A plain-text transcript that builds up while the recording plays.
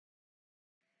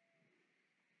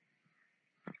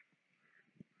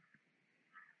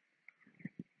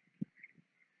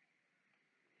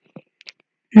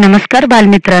नमस्कार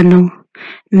बालमित्रांनो,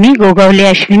 मी गोगावले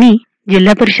अश्विनी,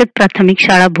 जिल्हा परिषद प्राथमिक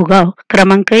शाळा भुगाव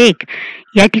क्रमांक 1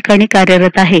 या ठिकाणी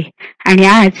कार्यरत आहे आणि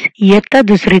आज इयत्ता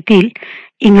दुसरीतील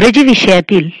इंग्रजी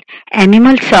विषयातील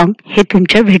ॲनिमल सॉन्ग हे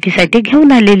तुमच्या भेटीसाठी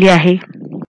घेऊन आलेली आहे.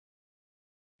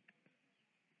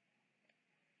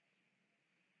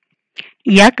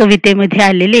 या कवितेमध्ये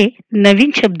आलेले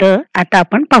नवीन शब्द आता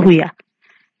आपण पाहूया.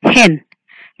 हेन,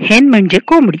 हेन म्हणजे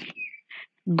कोंबडी.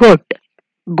 गोट,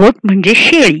 गोट म्हणजे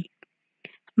शेळी.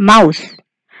 माऊस,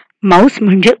 माऊस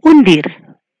म्हणजे उंदीर.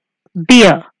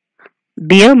 बियर,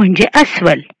 बियर म्हणजे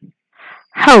अस्वल.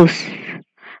 हाऊस,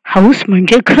 हाऊस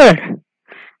म्हणजे घर.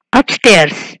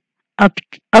 अपस्टेअर्स,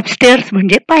 अपस्टेअर्स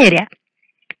म्हणजे पायऱ्या.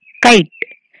 काईट,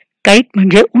 काईट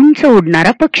म्हणजे उंच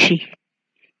उडणारा पक्षी.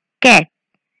 कॅट,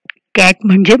 कॅट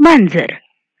म्हणजे मांजर.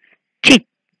 चिक,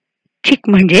 चिक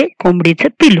म्हणजे कोंबडीचं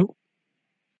पिलू.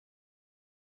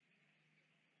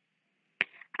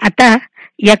 आता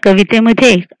या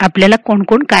कवितेमध्ये आपल्याला कोण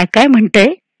कोण काय काय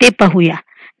म्हणतंय ते पाहूया.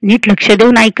 नीट लक्ष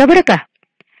देऊन ऐका बरं का.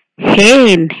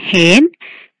 हेन, हेन,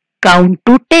 काउंट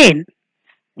टू 10.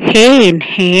 हेन,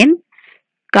 हेन,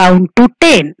 काउंट टू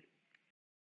 10.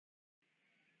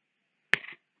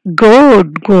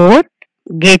 गोट, गोट,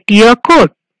 गेट युअर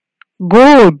कोट.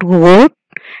 गोट, गोट,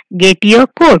 get your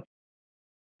coat.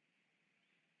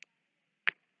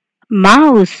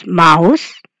 Mouse, Mouse,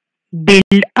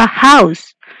 build a house.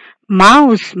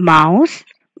 Mouse, mouse,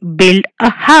 build a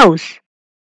house.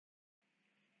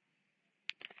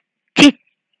 Chick,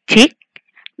 chick,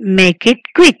 make it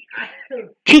quick.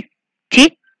 Chick,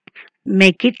 chick,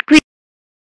 make it quick.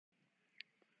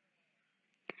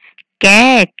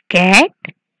 Cat,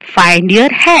 cat, find your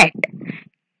hat.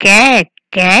 Cat,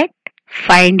 cat,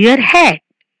 find your hat.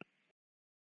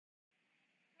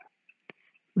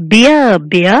 Bear,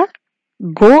 bear,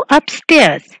 go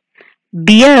upstairs.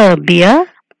 Bear, bear,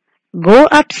 go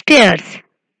upstairs.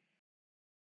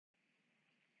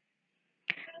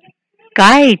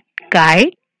 Kite,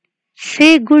 kite,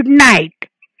 say good night.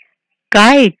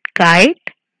 Kite,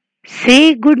 kite,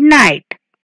 say good night.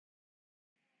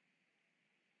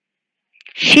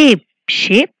 Sheep,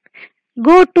 sheep,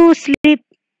 go to sleep.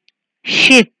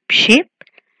 Sheep, sheep,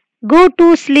 go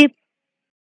to sleep.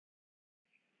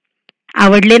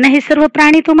 आवडले ना हे सर्व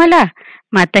प्राणी तुम्हाला?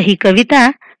 मग आता ही कविता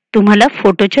तुम्हाला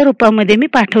फोटोच्या रूपामध्ये मी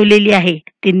पाठवलेली आहे,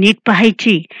 ती नीट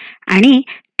पाहायची. आणि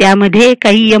त्यामध्ये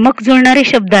काही यमक जुळणारे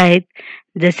शब्द आहेत,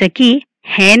 जसं की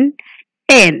हेन,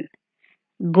 10,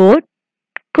 गोट,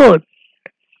 कोट,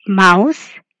 माऊस,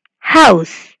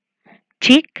 हाऊस,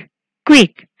 चिक,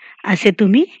 क्विक असे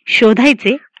तुम्ही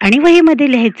शोधायचे आणि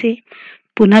वहीमध्ये लिहायचे.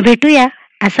 पुन्हा भेटूया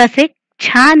असाच एक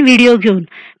छान व्हिडिओ घेऊन.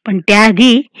 पण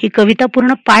त्याआधी ही कविता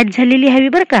पूर्ण पाठ झालेली हवी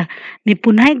बरं का. मी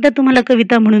पुन्हा एकदा तुम्हाला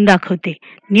कविता म्हणून दाखवते,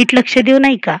 नीट लक्ष देऊन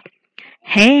ऐका.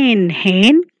 हेन,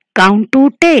 हेन, काउंट टू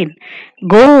 10.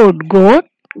 गोट, गोट,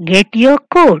 get your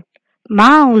coat.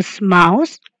 Mouse,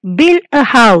 Mouse, build a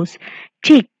house.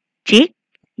 Chick, chick,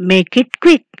 make it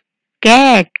quick.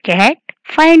 Cat, cat,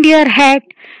 find your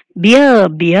hat. Beer,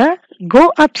 beer, go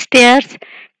अपस्टेअर्स.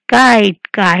 Kite,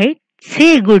 kite,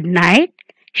 say good night.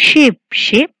 Sheep,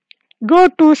 sheep, go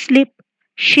to sleep.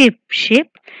 Sheep, sheep,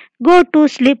 go to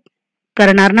sleep.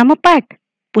 करणार ना मग पाठ?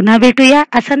 पुन्हा भेटूया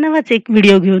असा नवाच एक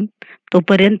video घेऊन.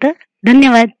 तोपर्यंत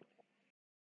धन्यवाद.